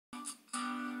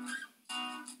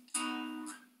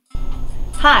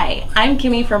Hi, I'm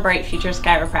Kimi from Bright Futures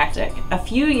Chiropractic. A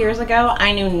few years ago,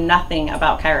 I knew nothing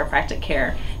about chiropractic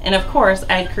care, and of course,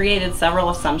 I had created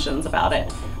several assumptions about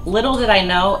it. Little did I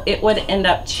know it would end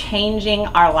up changing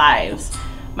our lives.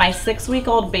 My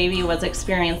 6-week-old baby was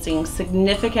experiencing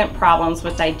significant problems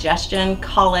with digestion,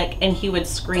 colic, and he would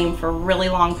scream for really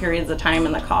long periods of time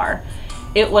in the car.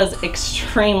 It was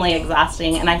extremely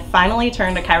exhausting, and I finally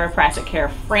turned to chiropractic care,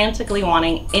 frantically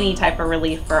wanting any type of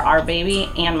relief for our baby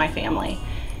and my family.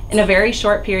 In a very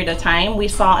short period of time, we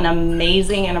saw an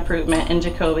amazing improvement in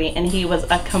Jacoby, and he was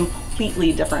a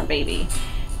completely different baby.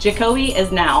 Jacoby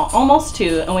is now almost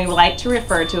 2, and we like to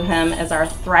refer to him as our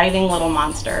thriving little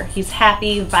monster. He's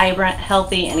happy, vibrant,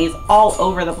 healthy, and he's all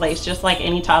over the place, just like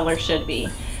any toddler should be.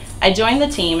 I joined the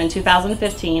team in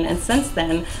 2015, and since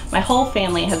then, my whole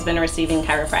family has been receiving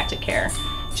chiropractic care.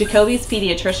 Jacoby's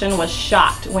pediatrician was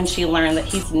shocked when she learned that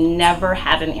he's never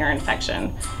had an ear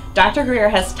infection. Dr. Grier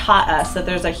has taught us that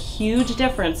there's a huge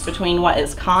difference between what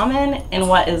is common and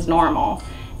what is normal.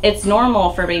 It's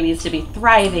normal for babies to be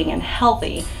thriving and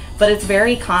healthy, but it's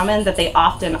very common that they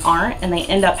often aren't, and they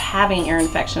end up having ear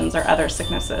infections or other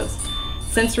sicknesses.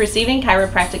 Since receiving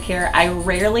chiropractic care, I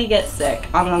rarely get sick,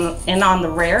 and on the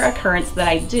rare occurrence that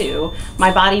I do,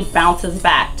 my body bounces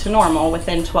back to normal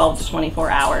within 12 to 24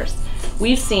 hours.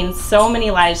 We've seen so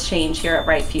many lives change here at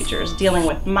Bright Futures, dealing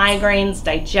with migraines,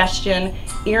 digestion,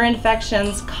 ear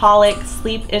infections, colic,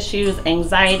 sleep issues,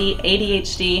 anxiety,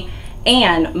 ADHD,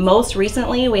 and most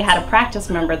recently we had a practice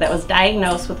member that was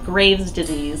diagnosed with Graves'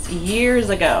 disease years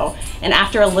ago, and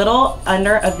after a little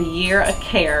under a year of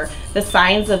care, the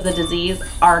signs of the disease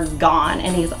are gone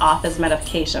and he's off his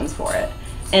medications for it.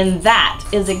 And that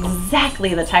is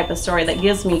exactly the type of story that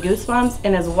gives me goosebumps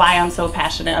and is why I'm so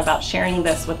passionate about sharing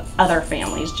this with other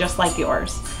families just like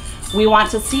yours. We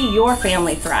want to see your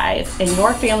family thrive, and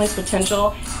your family's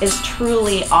potential is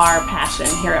truly our passion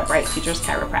here at Bright Futures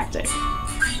Chiropractic.